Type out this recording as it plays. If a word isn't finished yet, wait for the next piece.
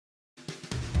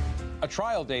A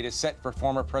trial date is set for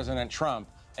former President Trump,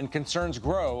 and concerns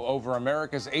grow over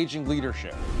America's aging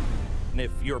leadership. And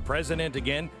if you're president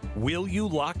again, will you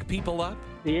lock people up?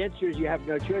 The answer is you have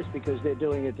no choice because they're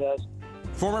doing it to us.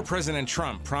 Former President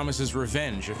Trump promises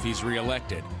revenge if he's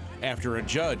reelected after a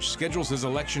judge schedules his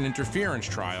election interference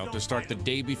trial to start the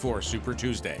day before Super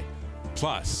Tuesday.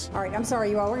 Plus, all right, I'm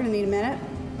sorry, you all, we're going to need a minute.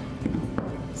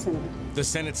 The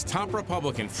Senate's top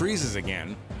Republican freezes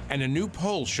again, and a new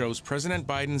poll shows President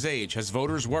Biden's age has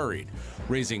voters worried,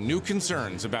 raising new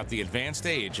concerns about the advanced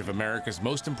age of America's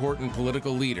most important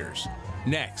political leaders.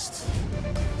 Next.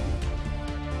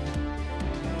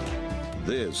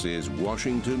 This is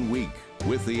Washington Week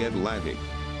with The Atlantic.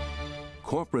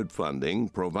 Corporate funding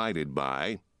provided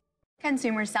by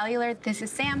Consumer Cellular. This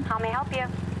is Sam. How may I help you?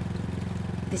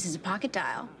 This is a pocket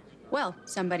dial. Well,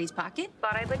 somebody's pocket.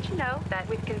 Thought I'd let you know that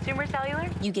with Consumer Cellular,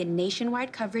 you get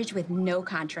nationwide coverage with no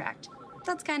contract.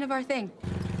 That's kind of our thing.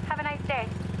 Have a nice day.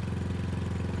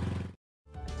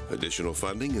 Additional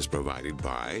funding is provided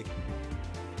by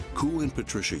Koo and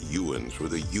Patricia Ewan through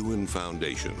the Ewan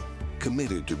Foundation,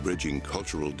 committed to bridging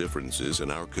cultural differences in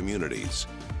our communities.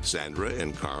 Sandra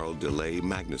and Carl DeLay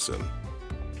Magnuson,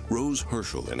 Rose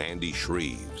Herschel and Andy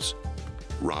Shreves,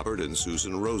 Robert and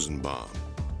Susan Rosenbaum,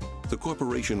 the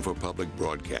Corporation for Public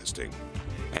Broadcasting,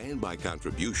 and by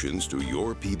contributions to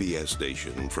your PBS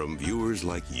station from viewers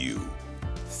like you.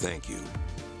 Thank you.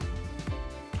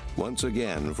 Once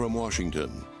again from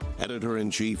Washington,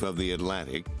 Editor-in-Chief of The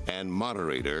Atlantic and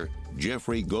moderator,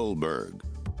 Jeffrey Goldberg.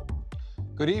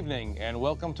 Good evening and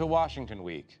welcome to Washington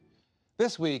Week.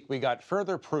 This week, we got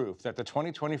further proof that the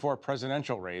 2024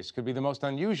 presidential race could be the most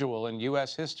unusual in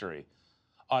U.S. history.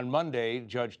 On Monday,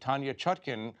 Judge Tanya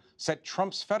Chutkan set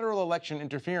Trump's federal election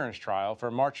interference trial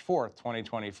for March 4th,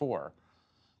 2024.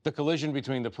 The collision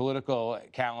between the political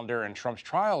calendar and Trump's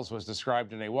trials was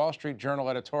described in a Wall Street Journal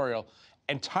editorial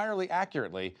entirely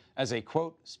accurately as a,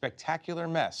 quote, spectacular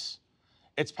mess.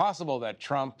 It's possible that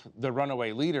Trump, the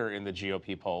runaway leader in the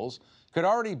GOP polls, could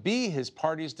already be his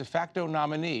party's de facto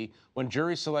nominee when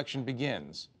jury selection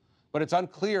begins. But it's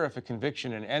unclear if a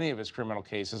conviction in any of his criminal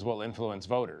cases will influence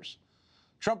voters.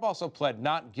 Trump also pled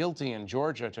not guilty in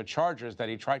Georgia to charges that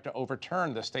he tried to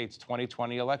overturn the state's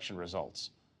 2020 election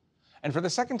results. And for the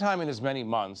second time in as many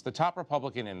months, the top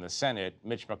Republican in the Senate,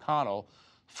 Mitch McConnell,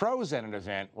 froze at an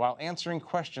event while answering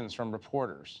questions from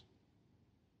reporters.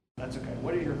 That's okay.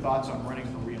 What are your thoughts on running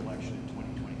for re-election in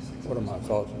 2026? What are my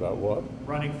thoughts about what?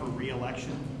 Running for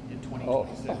re-election in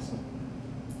 2026.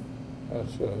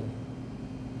 That's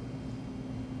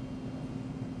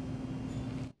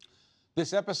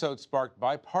This episode sparked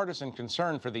bipartisan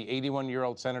concern for the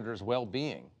 81-year-old senator's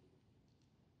well-being.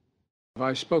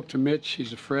 I spoke to Mitch.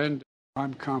 He's a friend.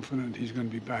 I'm confident he's going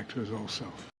to be back to his old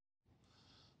self.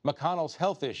 McConnell's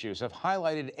health issues have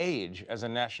highlighted age as a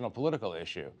national political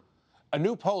issue. A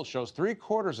new poll shows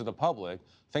 3/4 of the public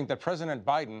think that President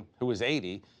Biden, who is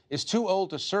 80, is too old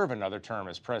to serve another term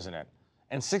as president,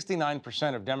 and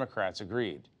 69% of Democrats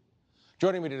agreed.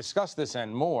 Joining me to discuss this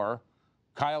and more,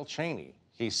 Kyle Cheney.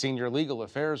 He's senior legal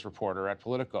affairs reporter at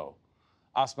Politico.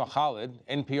 Asma Khalid,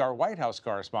 NPR White House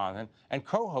correspondent and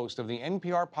co-host of the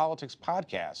NPR Politics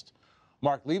podcast.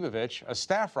 Mark Leibovich, a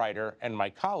staff writer and my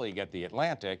colleague at The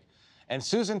Atlantic. And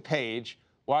Susan Page,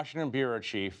 Washington bureau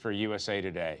chief for USA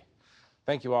Today.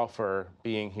 Thank you all for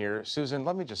being here. Susan,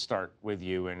 let me just start with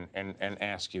you and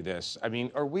ask you this. I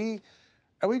mean, are we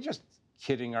just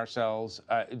kidding ourselves?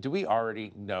 Do we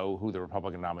already know who the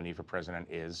Republican nominee for president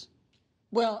is?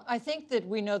 Well, I think that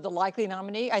we know the likely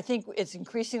nominee. I think it's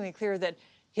increasingly clear that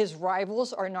his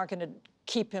rivals are not going to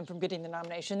keep him from getting the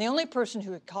nomination. The only person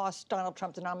who would cost Donald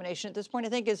Trump the nomination at this point, I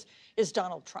think, is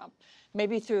Donald Trump.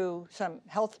 Maybe through some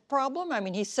health problem. I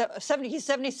mean, he's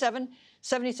 77.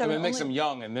 I mean, it makes him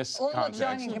young in this context.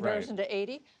 Young in comparison to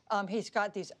 80. He's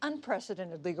got these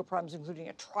unprecedented legal problems, including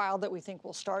a trial that we think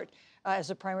will start as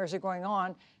the primaries are going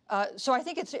on. So I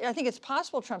think it's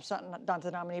possible Trump's not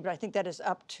the nominee, but I think that is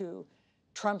up to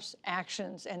Trump's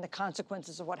actions and the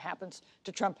consequences of what happens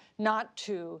to Trump, not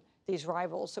to these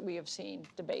rivals that we have seen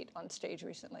debate on stage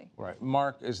recently. Right.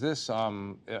 Mark, is this, are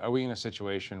we in a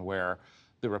situation where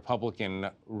the Republican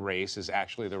race is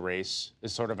actually is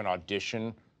sort of an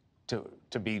audition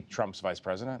to be Trump's vice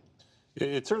president?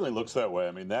 It certainly looks that way.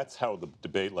 I mean, that's how the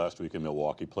debate last week in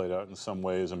Milwaukee played out in some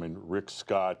ways. I mean, Rick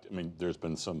Scott, there's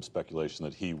been some speculation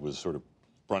that he was sort of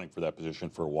running for that position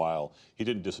for a while. He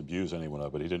didn't disabuse anyone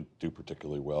of it. He didn't do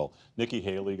particularly well. Nikki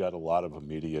Haley got a lot of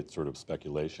immediate sort of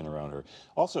speculation around her.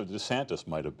 Also, DeSantis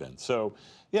might have been. So,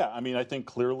 yeah, I mean, I think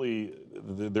clearly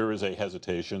there is a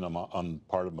hesitation on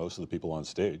part of most of the people on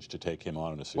stage to take him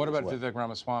on in a serious way. What about Vivek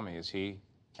Ramaswamy? Is he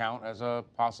count as a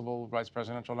possible vice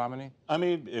presidential nominee? I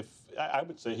mean, I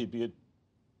would say he'd be a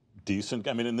decent.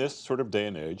 I mean, in this sort of day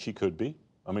and age, he could be.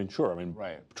 I mean, sure. I mean,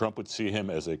 Trump would see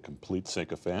him as a complete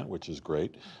sycophant, which is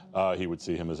great. He would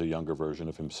see him as a younger version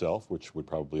of himself, which would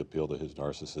probably appeal to his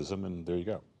narcissism, and there you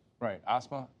go. Right.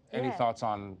 Asma, any thoughts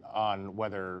on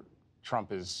whether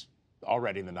Trump is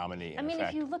already the nominee? I mean,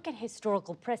 if you look at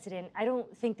historical precedent, I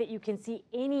don't think that you can see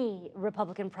any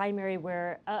Republican primary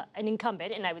where an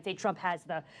incumbent, and I would say Trump has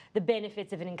the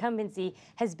benefits of an incumbency,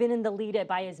 has been in the lead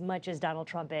by as much as Donald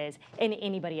Trump is, and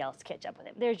anybody else catch up with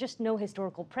him. There's just no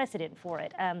historical precedent for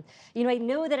it. You know, I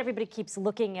know that everybody keeps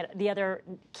looking at the other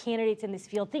candidates in this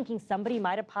field, thinking somebody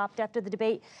might have popped after the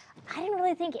debate. I didn't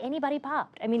really think anybody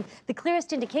popped. I mean, the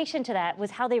clearest indication to that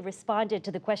was how they responded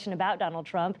to the question about Donald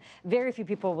Trump. Very few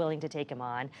people were willing to take him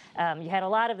on. You had a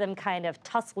lot of them kind of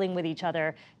tussling with each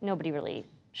other. Nobody really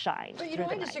shined. But you know,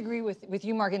 I disagree with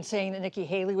you, Mark, in saying that Nikki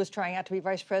Haley was trying out to be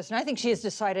vice president. I think she has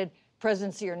decided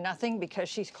presidency or nothing because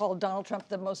she's called Donald Trump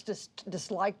the most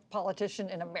disliked politician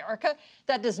in America.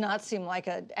 That does not seem like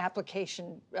an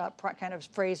application kind of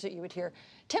phrase that you would hear.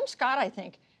 Tim Scott, I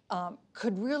think,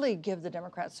 could really give the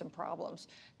Democrats some problems.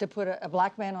 To put a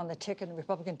black man on the ticket, the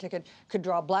Republican ticket, could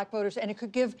draw black voters, and it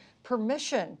could give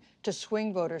permission to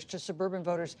swing voters, to suburban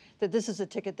voters, that this is a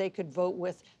ticket they could vote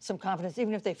with some confidence,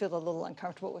 even if they feel a little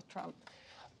uncomfortable with Trump.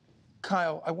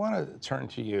 Kyle, I want to turn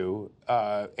to you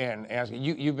and ask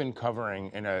you. You've been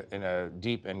covering in a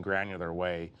deep and granular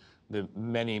way the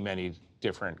many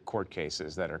different court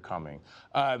cases that are coming.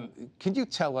 Can you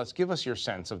tell us, give us your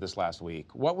sense of this last week?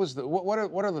 What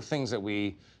are the things that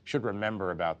we should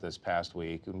remember about this past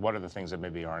week, and what are the things that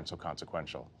maybe aren't so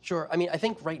consequential? Sure. I mean, I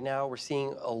think right now we're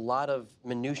seeing a lot of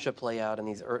minutia play out in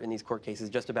these court cases,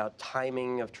 just about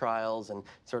timing of trials and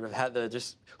sort of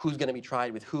just who's going to be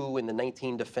tried with who in the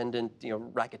 19 defendant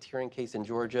racketeering case in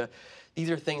Georgia. These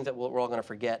are things that we're all going to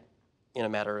forget in a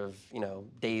matter of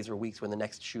days or weeks when the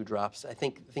next shoe drops. I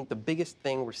think the biggest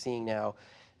thing we're seeing now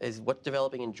is what's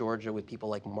developing in Georgia with people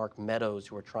like Mark Meadows,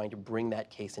 who are trying to bring that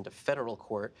case into federal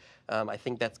court. I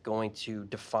think that's going to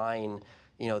define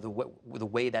the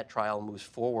way that trial moves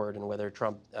forward, and whether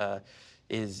Trump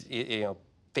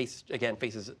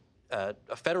faces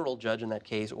a federal judge in that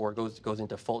case, or goes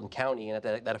into Fulton County, and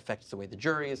that affects the way the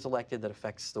jury is selected, that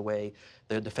affects the way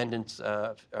the defendants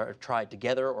are tried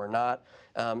together or not.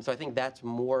 So I think that's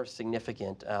more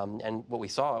significant. And what we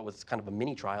saw was kind of a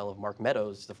mini trial of Mark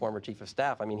Meadows, the former chief of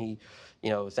staff. I mean, he,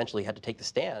 essentially had to take the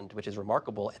stand, which is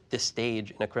remarkable at this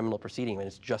stage in a criminal proceeding when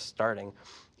it's just starting.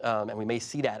 And we may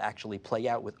see that actually play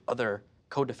out with other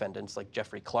co-defendants like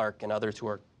Jeffrey Clark and others who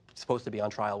are supposed to be on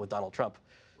trial with Donald Trump.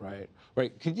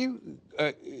 Right. Could you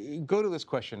go to this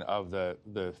question of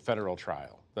the federal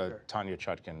trial, the Tanya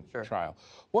Chutkan trial?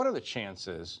 What are the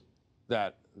chances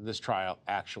that this trial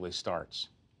actually starts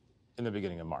in the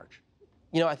beginning of March?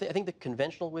 I think the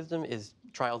conventional wisdom is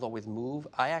trials always move.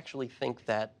 I actually think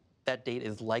that date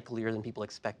is likelier than people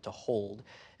expect to hold.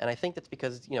 And I think that's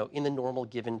because, in the normal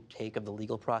give and take of the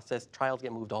legal process, trials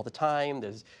get moved all the time.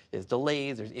 There's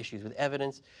delays, there's issues with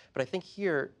evidence. But I think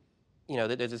here,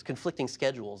 there's conflicting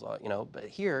schedules, but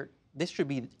here, this should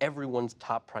be everyone's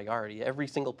top priority. Every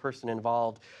single person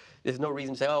involved. There's no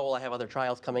reason to say, oh, well, I have other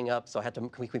trials coming up, so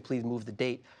can we please move the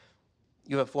date?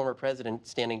 You have a former president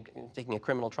taking a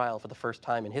criminal trial for the first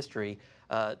time in history.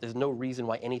 There's no reason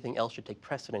why anything else should take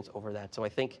precedence over that. So I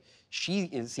think she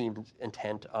seemed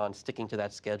intent on sticking to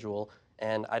that schedule,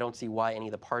 and I don't see why any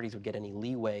of the parties would get any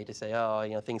leeway to say,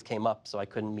 oh, things came up, so I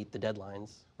couldn't meet the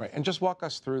deadlines. Right, and just walk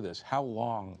us through this. How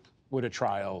long would a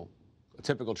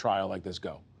typical trial like this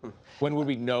go? When would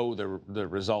we know the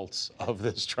results of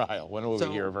this trial? When will we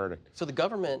hear a verdict? So the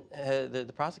government,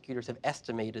 the prosecutors have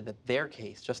estimated that their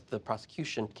case, just the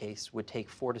prosecution case, would take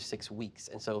 4 to 6 weeks.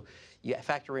 And so you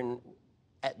factor in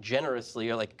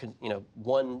generously, or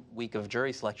 1 week of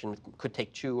jury selection could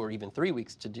take 2 or even 3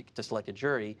 weeks to select a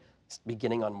jury,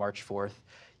 beginning on March 4th.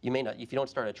 You may not, if you don't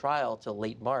start a trial till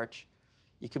late March,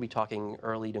 you could be talking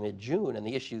early to mid-June, and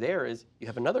the issue there is you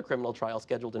have another criminal trial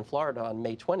scheduled in Florida on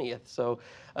May 20th. So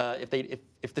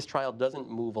if this trial doesn't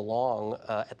move along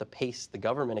at the pace the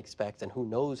government expects, and who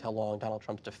knows how long Donald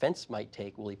Trump's defense might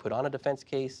take, will he put on a defense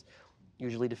case?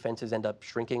 Usually defenses end up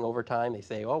shrinking over time. They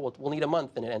say, oh, we'll need a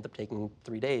month, and it ends up taking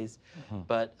 3 days.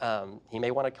 But he may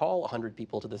want to call 100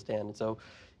 people to the stand. And so,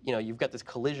 you've got this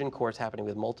collision course happening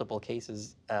with multiple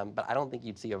cases, but I don't think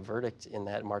you'd see a verdict in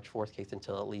that March 4th case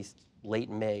until at least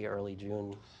late May, early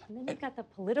June. And then you've got the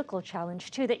political challenge,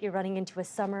 too, that you're running into a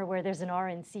summer where there's an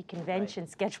RNC convention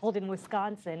scheduled in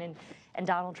Wisconsin, and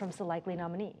Donald Trump's the likely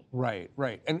nominee. Right.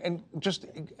 And just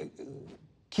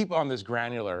keep on this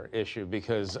granular issue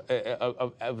because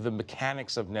of the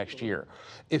mechanics of next year.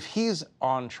 If he's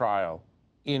on trial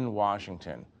in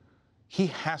Washington, he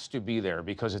has to be there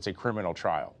because it's a criminal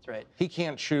trial. That's right. He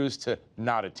can't choose to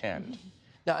not attend.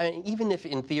 Now, I mean, even if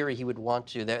in theory he would want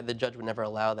to, the judge would never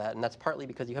allow that, and that's partly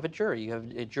because you have a jury. You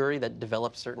have a jury that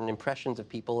develops certain impressions of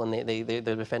people, and the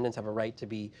defendants have a right to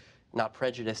be not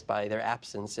prejudiced by their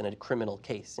absence in a criminal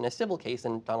case. In a civil case,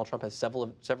 and Donald Trump has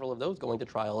several of those going to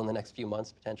trial in the next few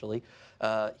months, potentially,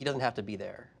 he doesn't have to be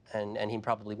there, and he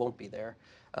probably won't be there.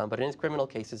 But in his criminal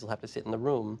cases, he'll have to sit in the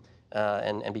room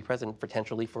and be present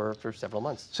potentially for several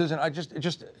months. Susan,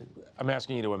 I'm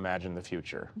asking you to imagine the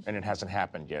future, and it hasn't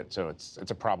happened yet, so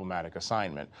it's a problematic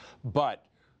assignment. But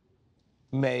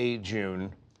May,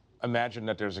 June, imagine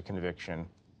that there's a conviction.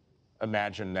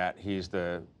 Imagine that he's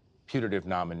the putative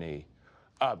nominee.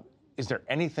 Is there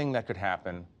anything that could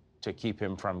happen to keep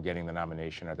him from getting the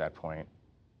nomination at that point?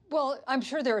 Well, I'm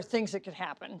sure there are things that could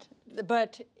happen,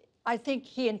 but I think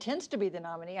he intends to be the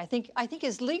nominee. I think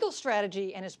his legal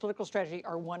strategy and his political strategy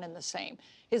are one and the same.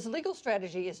 His legal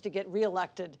strategy is to get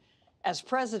reelected as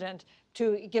president,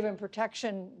 to give him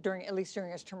protection at least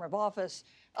during his term of office,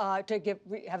 to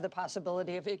have the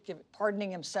possibility of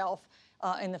pardoning himself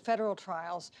in the federal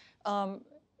trials.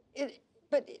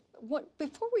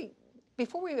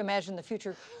 Before we imagine the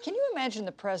future, can you imagine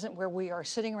the present where we are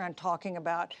sitting around talking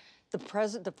about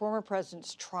the former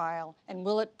president's trial, and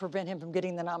will it prevent him from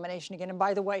getting the nomination again? And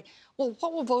by the way, well,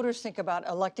 what will voters think about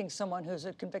electing someone who's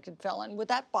a convicted felon? Would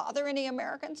that bother any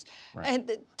Americans? Right.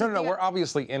 And no, we're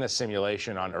obviously in a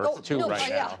simulation on Earth too right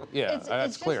now. Yeah,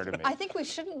 that's clear to me. I think we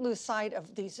shouldn't lose sight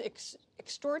of these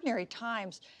extraordinary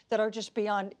times that are just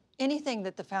beyond anything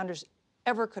that the founders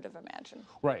ever could have imagined.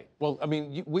 Right. Well, I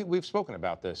mean, we've spoken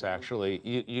about this actually.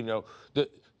 You know,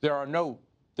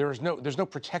 there's no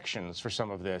protections for some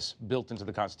of this built into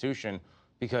the Constitution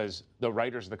because the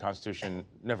writers of the Constitution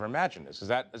never imagined this. Is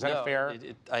that fair?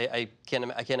 I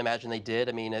can't imagine they did.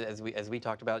 I mean, as we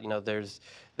talked about, you know, there's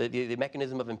the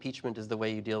mechanism of impeachment is the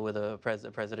way you deal with a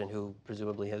president who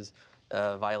presumably has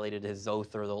violated his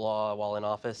oath or the law while in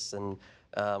office and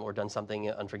or done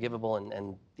something unforgivable,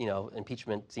 and you know,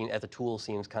 impeachment as a tool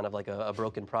seems kind of like a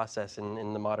broken process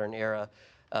in the modern era.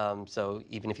 So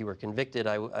even if he were convicted,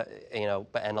 you know,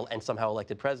 and somehow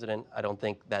elected president, I don't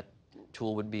think that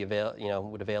tool would be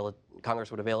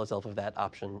Congress would avail itself of that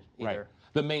option either. Right.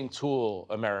 The main tool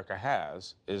America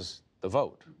has is the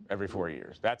vote every 4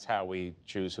 years. That's how we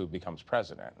choose who becomes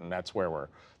president, and that's where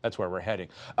we're heading.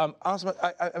 Asma,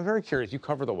 I'm very curious. You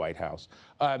cover the White House.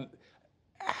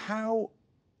 How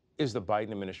is the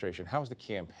Biden administration? How is the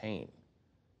campaign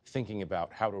thinking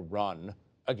about how to run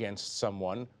against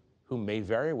someone who may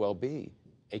very well be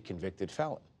a convicted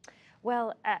felon?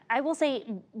 Well, I will say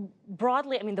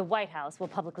broadly, I mean, the White House will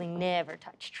publicly never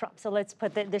touch Trump. So let's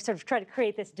put they're sort of trying to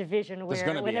create this division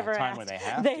where whenever time where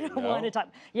they don't want to talk.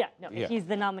 Yeah, no, if he's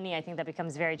the nominee, I think that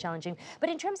becomes very challenging. But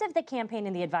in terms of the campaign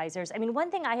and the advisors, I mean,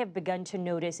 one thing I have begun to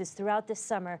notice is throughout this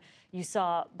summer, you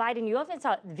saw Biden, you often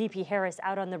saw VP Harris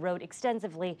out on the road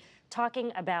extensively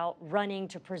talking about running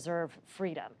to preserve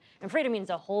freedom. And freedom means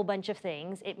a whole bunch of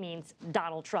things. It means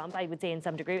Donald Trump, I would say in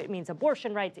some degree. It means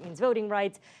abortion rights. It means voting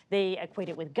rights. They equate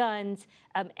it with guns.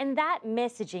 And that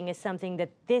messaging is something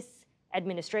that this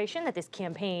administration, that this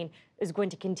campaign is going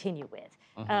to continue with.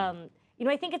 Mm-hmm. You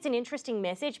know, I think it's an interesting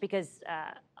message because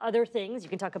other things, you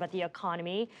can talk about the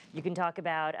economy, you can talk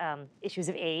about issues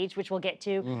of age, which we'll get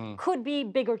to, could be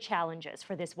bigger challenges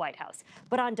for this White House.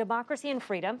 But on democracy and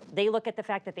freedom, they look at the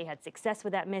fact that they had success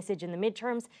with that message in the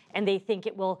midterms, and they think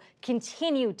it will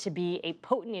continue to be a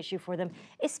potent issue for them,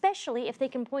 especially if they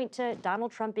can point to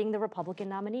Donald Trump being the Republican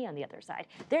nominee on the other side.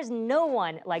 There's no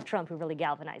one like Trump who really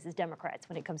galvanizes Democrats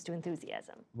when it comes to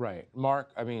enthusiasm. Right.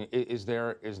 Mark, I mean, is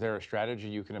there a strategy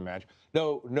you can imagine?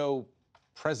 No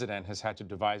president has had to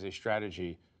devise a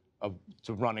strategy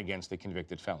to run against a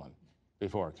convicted felon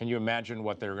before. Can you imagine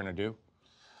what they're going to do?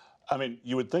 I mean,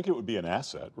 you would think it would be an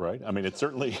asset, right? I mean, it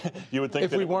certainly, you would think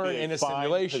if that we it would weren't be in a fine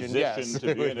simulation, position yes.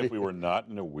 to be in if we were not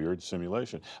in a weird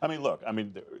simulation. I mean, look, I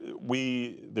mean,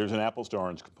 there's an apples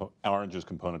to oranges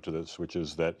component to this, which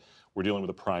is that we're dealing with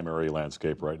a primary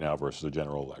landscape right now versus a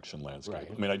general election landscape.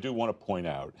 Right. I mean, I do want to point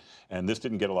out, and this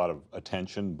didn't get a lot of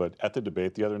attention, but at the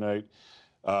debate the other night,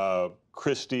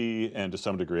 Christie and to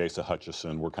some degree Asa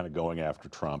Hutchinson were kind of going after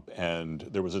Trump, and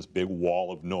there was this big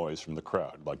wall of noise from the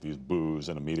crowd, like these boos,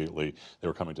 and immediately they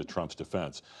were coming to Trump's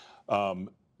defense.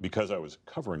 because I was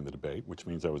covering the debate, which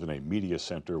means I was in a media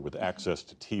center with access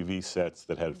to TV sets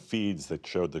that had feeds that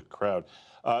showed the crowd,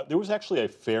 there was actually a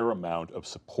fair amount of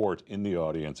support in the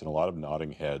audience and a lot of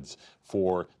nodding heads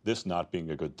for this not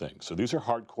being a good thing. So these are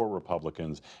hardcore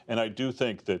Republicans, and I do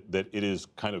think that it is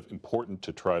kind of important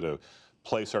to try to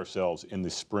place ourselves in the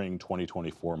spring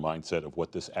 2024 mindset of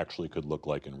what this actually could look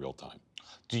like in real time.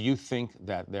 Do you think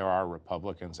that there are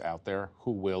Republicans out there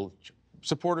who will,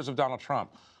 supporters of Donald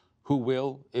Trump, who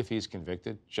will, if he's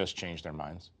convicted, just change their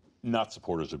minds? Not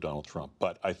supporters of Donald Trump,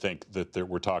 but I think that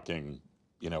we're talking,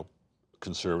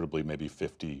 conservatively, maybe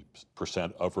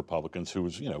 50% of Republicans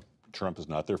who's, Trump is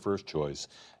not their first choice,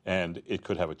 and it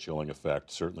could have a chilling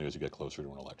effect, certainly as you get closer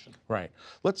to an election. Right.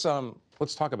 Let's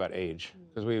talk about age,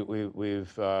 because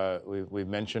we've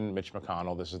mentioned Mitch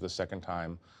McConnell. This is the second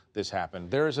time this happened.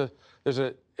 There's an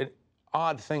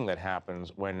odd thing that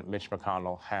happens when Mitch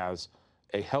McConnell has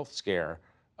a health scare,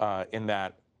 in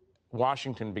that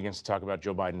Washington begins to talk about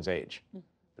Joe Biden's age.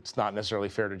 It's not necessarily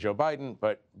fair to Joe Biden,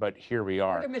 but here we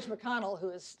are. Or to Mitch McConnell, who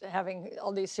is having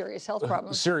all these serious health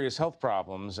problems. Serious health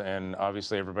problems, and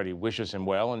obviously everybody wishes him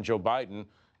well. And Joe Biden,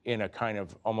 in a kind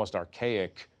of almost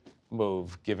archaic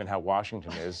move, given how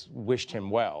Washington is, wished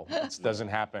him well. It doesn't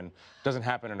happen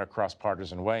in a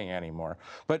cross-partisan way anymore.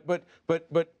 But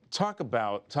talk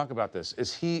about this.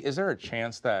 Is there a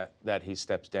chance that he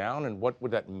steps down, and what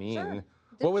would that mean? Sure.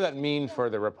 What would that mean for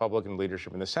the Republican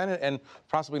leadership in the Senate, and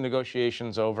possibly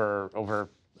negotiations over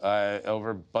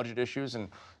budget issues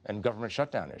and government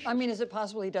shutdown issues? I mean, is it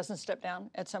possible he doesn't step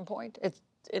down at some point?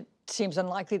 It seems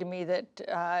unlikely to me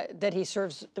that he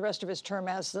serves the rest of his term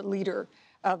as the leader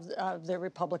of the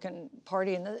Republican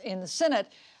Party in the Senate.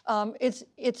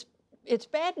 It's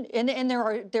bad, and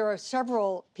there are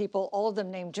several people, all of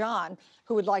them named John,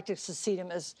 who would like to succeed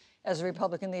him as a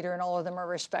Republican leader, and all of them are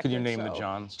respected. Can you name the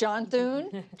Johns? John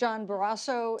Thune, John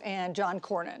Barrasso, and John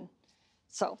Cornyn.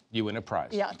 So you win a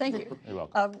prize. Yeah, thank you. You're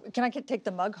welcome. Can I take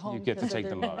the mug home? You get to take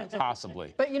the mug,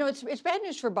 possibly. But it's bad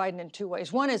news for Biden in two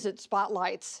ways. One is it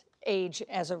spotlights age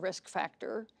as a risk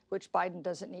factor, which Biden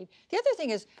doesn't need. The other thing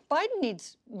is Biden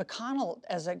needs McConnell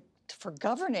for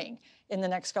governing in the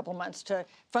next couple months to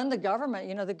fund the government.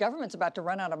 The government's about to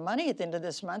run out of money at the end of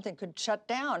this month and could shut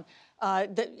down.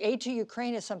 The aid to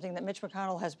Ukraine is something that Mitch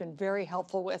McConnell has been very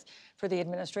helpful with for the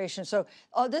administration. So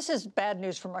this is bad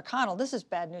news for McConnell. This is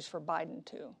bad news for Biden,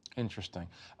 too. Interesting.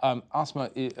 Asma,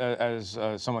 as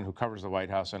someone who covers the White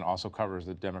House and also covers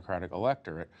the Democratic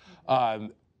electorate,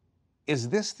 is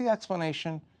this the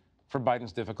explanation for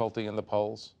Biden's difficulty in the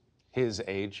polls, his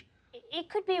age? It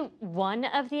could be one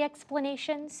of the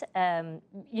explanations.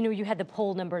 You had the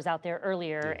poll numbers out there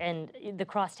earlier, and the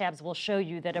crosstabs will show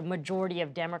you that a majority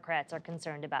of Democrats are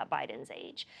concerned about Biden's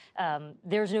age.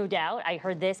 There's no doubt. I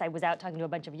heard this. I was out talking to a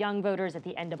bunch of young voters at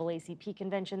the NAACP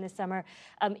convention this summer.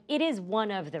 It is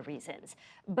one of the reasons.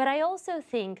 But I also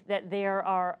think that there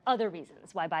are other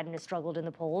reasons why Biden has struggled in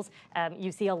the polls.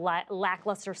 You see a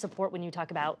lackluster support when you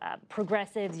talk about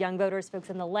progressives, young voters, folks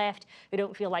on the left who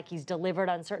don't feel like he's delivered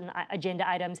on certain agenda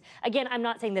items. Again, I'm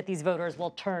not saying that these voters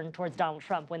will turn towards Donald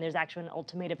Trump when there's actually an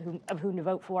ultimatum of whom to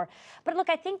vote for. But look,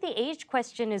 I think the age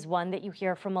question is one that you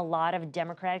hear from a lot of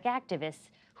Democratic activists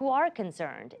who are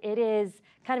concerned. It is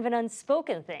kind of an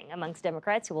unspoken thing amongst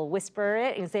Democrats who will whisper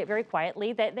it and say it very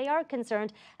quietly that they are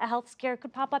concerned a health scare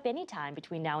could pop up anytime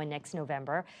between now and next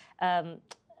November.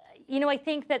 I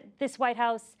think that this White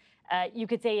House, you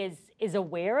could say, is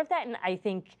aware of that, and I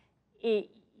think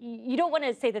you don't want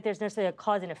to say that there's necessarily a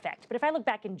cause and effect. But if I look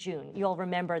back in June, you all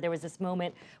remember there was this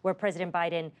moment where President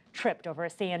Biden tripped over a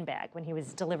sandbag when he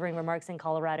was delivering remarks in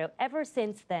Colorado. Ever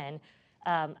since then,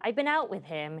 I've been out with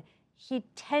him. He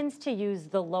tends to use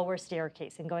the lower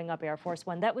staircase in going up Air Force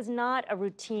One. That was not a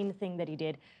routine thing that he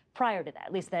did prior to that,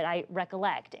 at least that I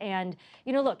recollect. And,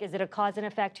 look, is it a cause and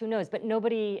effect? Who knows? But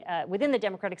nobody within the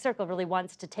Democratic circle really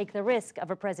wants to take the risk of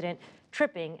a president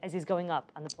tripping as he's going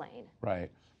up on the plane.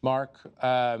 Right. Mark,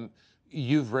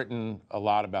 you've written a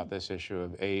lot about this issue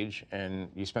of age, and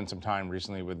you spent some time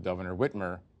recently with Governor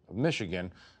Whitmer of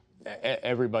Michigan,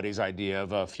 everybody's idea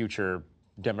of a future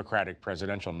Democratic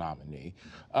presidential nominee.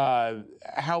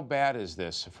 How bad is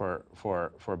this for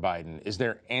Biden? Is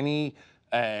there any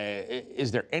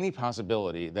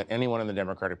possibility that anyone in the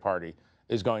Democratic Party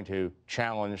is going to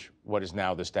challenge what is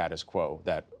now the status quo,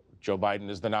 that Joe Biden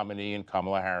is the nominee and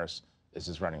Kamala Harris is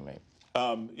his running mate?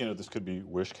 This could be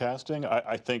wish casting.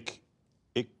 I think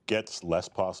it gets less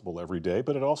possible every day,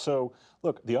 but it also,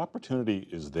 look, the opportunity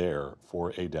is there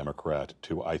for a Democrat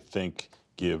to, I think,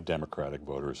 give Democratic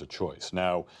voters a choice.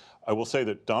 Now, I will say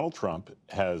that Donald Trump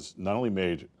has not only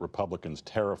made Republicans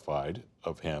terrified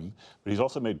of him, but he's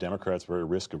also made Democrats very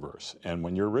risk-averse. And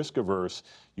when you're risk-averse,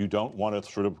 you don't want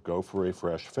to sort of go for a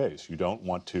fresh face. You don't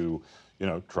want to, you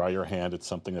know, try your hand at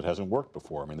something that hasn't worked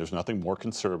before. I mean, there's nothing more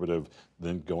conservative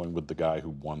than going with the guy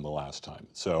who won the last time.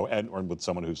 So, or with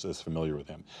someone who's as familiar with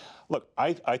him. Look,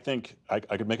 I think I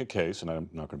could make a case, and I'm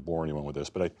not going to bore anyone with this,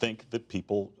 but I think that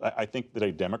I think that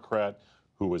a Democrat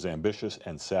who was ambitious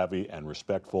and savvy and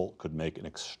respectful could make an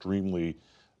extremely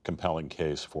compelling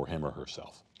case for him or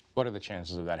herself. What are the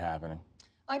chances of that happening?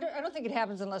 I don't think it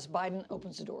happens unless Biden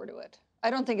opens the door to it. I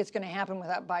don't think it's going to happen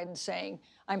without Biden saying,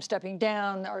 I'm stepping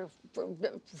down, or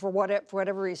for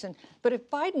whatever reason. But if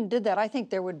Biden did that, I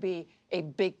think there would be a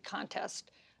big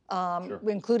contest,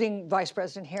 including Vice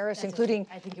President Harris, including,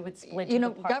 I think it would split you know,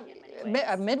 the party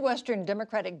a Midwestern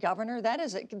Democratic governor. That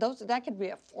could be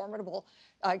a formidable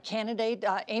candidate.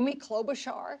 Amy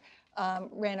Klobuchar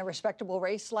ran a respectable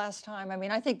race last time. I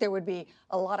mean, I think there would be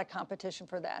a lot of competition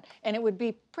for that. And it would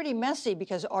be pretty messy,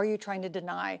 because are you trying to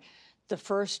deny the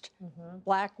first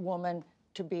black woman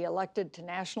to be elected to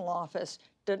national office,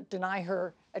 deny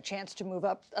her a chance to move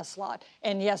up a slot?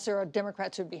 And yes, there are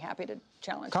Democrats who'd be happy to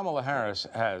challenge. Kamala Harris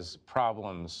has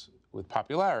problems with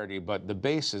popularity, but the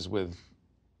base is with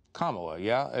Kamala,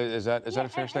 yeah? Is that a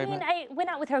fair statement? I mean, I went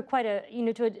out with her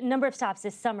to a number of stops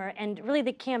this summer, and really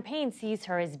the campaign sees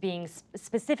her as being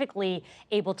specifically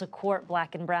able to court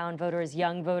black and brown voters,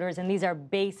 young voters, and these are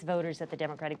base voters that the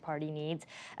Democratic Party needs.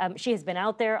 She has been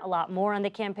out there a lot more on the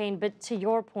campaign, but to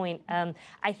your point,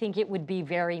 I think it would be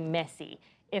very messy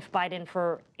if Biden,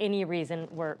 for any reason,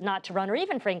 were not to run, or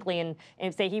even frankly,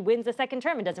 and say he wins a second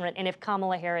term and doesn't run, and if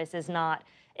Kamala Harris is not.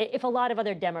 If a lot of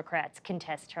other Democrats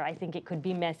contest her, I think it could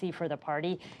be messy for the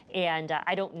party, and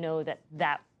I don't know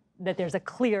that there's a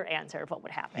clear answer of what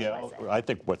would happen. Yeah, I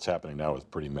think what's happening now is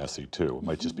pretty messy too. It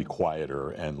might just be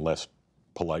quieter and less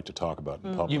polite to talk about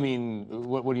in public. You mean,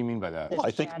 what do you mean by that? Well,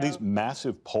 I think these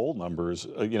massive poll numbers,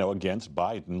 against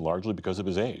Biden, largely because of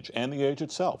his age and the age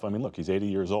itself. I mean, look, he's 80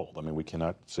 years old. I mean, we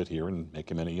cannot sit here and make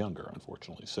him any younger,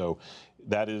 unfortunately. So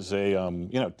that is to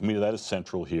me, that is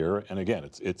central here. And again,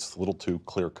 it's a little too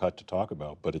clear-cut to talk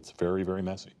about, but it's very, very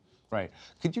messy. Right.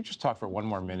 Could you just talk for one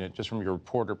more minute, just from your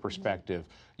reporter perspective?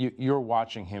 You're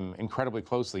watching him incredibly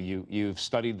closely. You've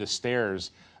studied the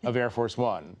stairs of Air Force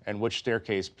One and which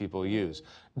staircase people use.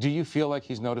 Do you feel like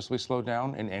he's noticeably slowed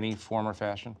down in any form or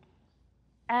fashion?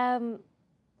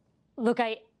 Look,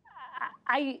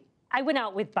 I went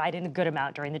out with Biden a good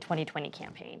amount during the 2020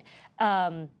 campaign.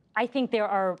 I think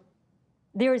there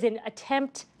is an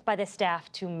attempt by the staff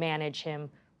to manage him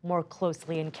more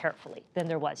closely and carefully than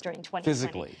there was during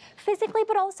 2020. Physically,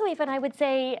 but also even, I would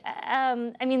say,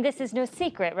 I mean, this is no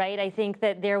secret, right? I think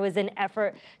that there was an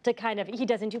effort to he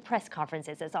doesn't do press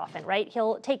conferences as often, right?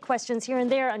 He'll take questions here and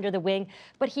there under the wing,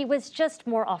 but he was just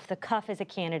more off the cuff as a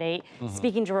candidate,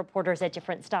 speaking to reporters at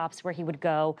different stops where he would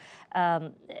go.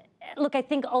 Look, I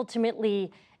think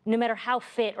ultimately, no matter how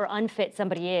fit or unfit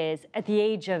somebody is, at the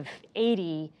age of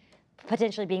 80,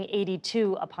 potentially being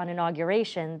 82 upon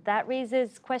inauguration, that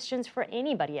raises questions for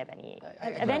anybody of any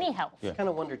health. I kind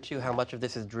of wonder too how much of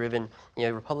this is driven.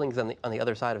 Republicans on the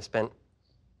other side have spent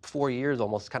 4 years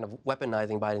almost kind of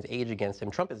weaponizing Biden's age against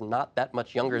him. Trump is not that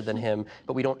much younger than him,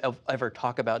 but we don't ever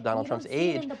talk about Donald Trump's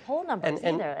age. In the poll numbers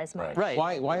either as much. Right.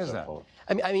 Why is that?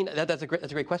 I mean that's a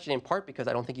great question, in part because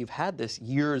I don't think you've had this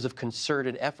years of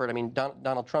concerted effort. I mean,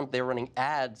 Donald Trump, they're running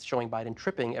ads showing Biden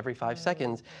tripping every 5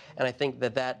 seconds, and I think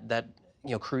that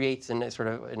creates sort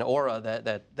of an aura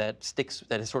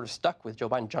that is sort of stuck with Joe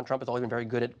Biden. Trump has always been very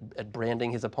good at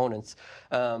branding his opponents,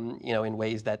 in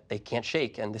ways that they can't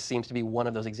shake. And this seems to be one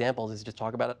of those examples. Is just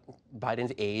talk about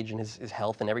Biden's age and his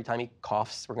health, and every time he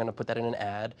coughs, we're going to put that in an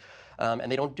ad.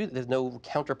 And they don't do. There's no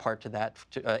counterpart to that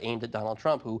aimed at Donald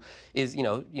Trump, who is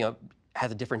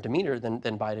has a different demeanor than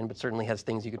Biden, but certainly has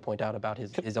things you could point out about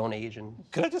his own age. And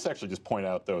could I just point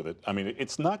out though that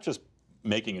it's not just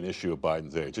making an issue of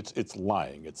Biden's age. It's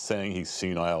lying. It's saying he's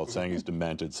senile. It's saying he's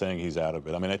demented. Saying he's out of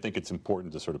it. I mean, I think it's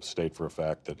important to sort of state for a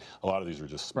fact that a lot of these are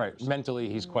just smears. Right. Mentally,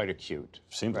 he's quite acute.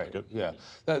 Seems like it. Yeah.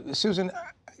 Susan,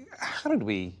 how did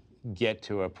we get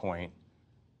to a point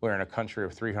where in a country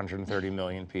of 330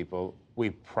 million people, we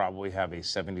probably have a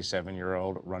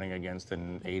 77-year-old running against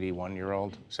an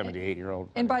 81-year-old, 78-year-old?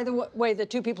 And by the way, the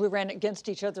two people who ran against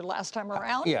each other last time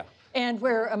around, and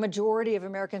where a majority of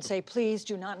Americans say, please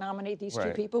do not nominate these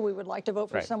two people, we would like to vote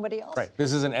for somebody else. Right.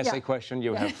 This is an essay question.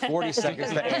 You have 40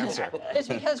 seconds to answer. It's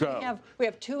because we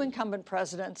have two incumbent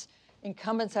presidents.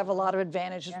 Incumbents have a lot of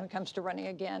advantages when it comes to running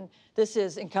again. This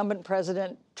is incumbent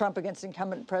President Trump against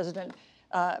incumbent President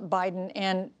Biden.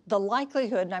 And the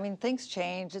likelihood, I mean, things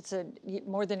change. It's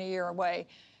more than a year away.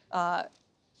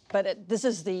 But this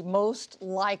is the most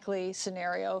likely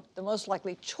scenario, the most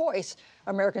likely choice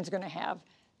Americans are going to have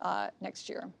next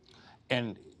year.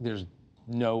 And there's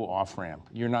no off-ramp.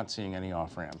 You're not seeing any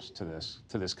off-ramps to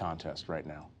this contest right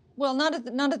now. Well, not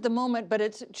at the moment,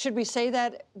 but should we say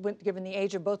that, given the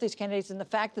age of both these candidates and the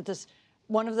fact that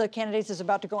one of the candidates is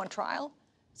about to go on trial?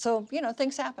 So,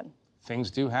 things happen.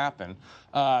 Things do happen.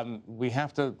 We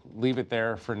have to leave it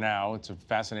there for now. It's a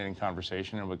fascinating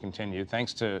conversation, and we'll continue.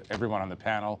 Thanks to everyone on the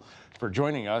panel for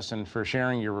joining us and for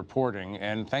sharing your reporting,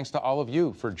 and thanks to all of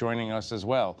you for joining us as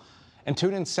well. And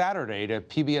tune in Saturday to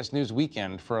PBS News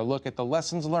Weekend for a look at the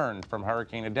lessons learned from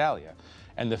Hurricane Idalia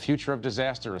and the future of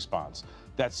disaster response.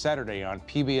 That's Saturday on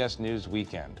PBS News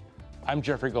Weekend. I'm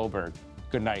Jeffrey Goldberg.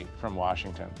 Good night from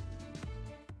Washington.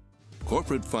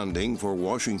 Corporate funding for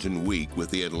Washington Week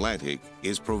with The Atlantic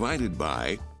is provided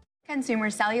by Consumer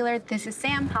Cellular, this is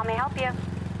Sam. How may I help you?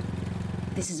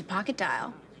 This is a pocket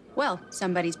dial. Well,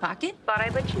 somebody's pocket. Thought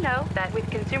I'd let you know that with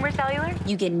Consumer Cellular,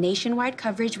 you get nationwide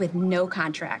coverage with no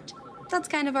contract. That's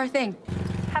kind of our thing.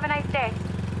 Have a nice day.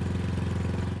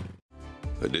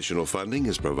 Additional funding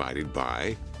is provided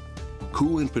by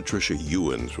Koo and Patricia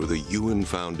Ewens with the Ewen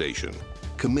Foundation,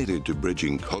 committed to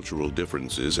bridging cultural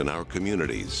differences in our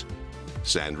communities.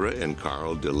 Sandra and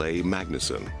Carl DeLay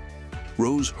Magnuson,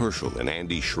 Rose Herschel and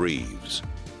Andy Shreves,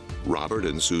 Robert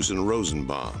and Susan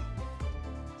Rosenbaum,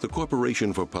 the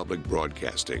Corporation for Public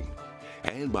Broadcasting,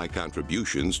 and by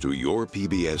contributions to your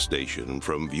PBS station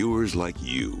from viewers like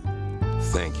you.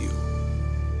 Thank you.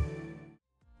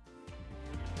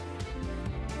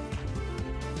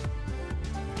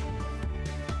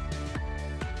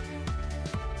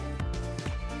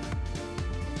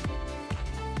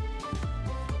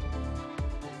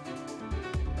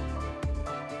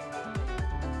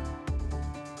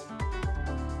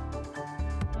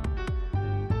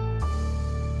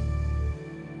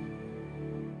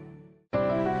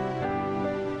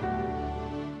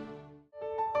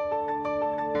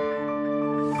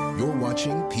 You're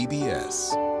watching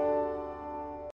PBS.